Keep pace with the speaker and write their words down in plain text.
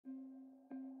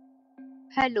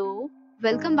Hello,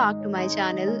 welcome back to my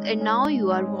channel, and now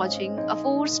you are watching a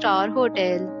 4-star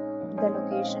hotel. The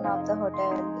location of the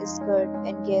hotel is good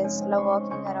and guests love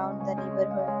walking around the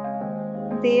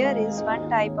neighborhood. There is one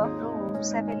type of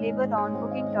rooms available on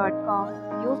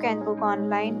booking.com. You can book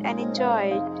online and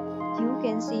enjoy it. You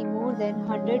can see more than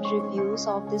 100 reviews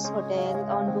of this hotel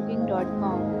on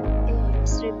booking.com.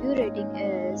 Its review rating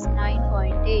is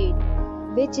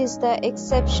 9.8, which is the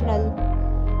exceptional.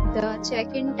 The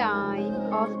check-in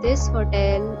time of this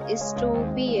hotel is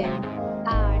 2 p.m.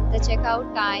 and the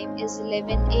checkout time is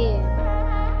 11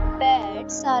 a.m.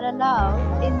 Pets are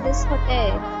allowed in this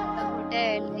hotel. The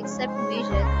hotel accepts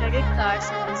major credit cards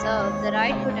and reserves the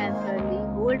right to temporarily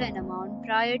hold an amount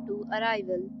prior to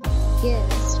arrival.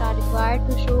 Guests are required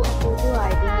to show a photo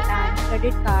ID and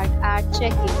credit card at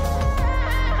check-in.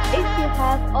 If you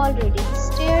have already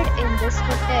stayed in this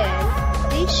hotel,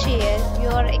 please share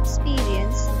your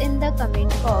experience in the comment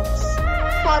box.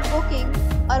 For booking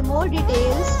or more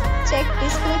details, check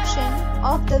description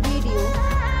of the video.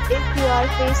 If you are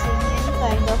facing any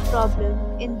kind of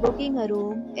problem in booking a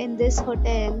room in this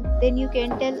hotel, then you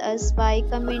can tell us by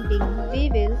commenting. We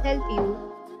will help you.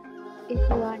 If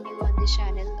you are new on this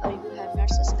channel or you have not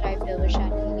subscribed our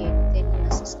channel yet, then you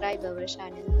must subscribe our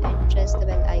channel and press the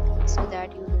bell icon so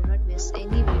that you do not miss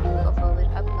any video of our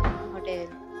upcoming hotel.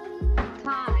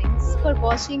 Thanks for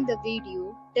watching the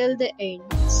video till the end.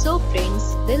 So friends,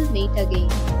 we'll meet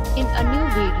again in a new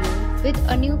video with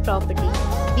a new property.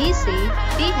 Be safe,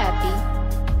 be happy.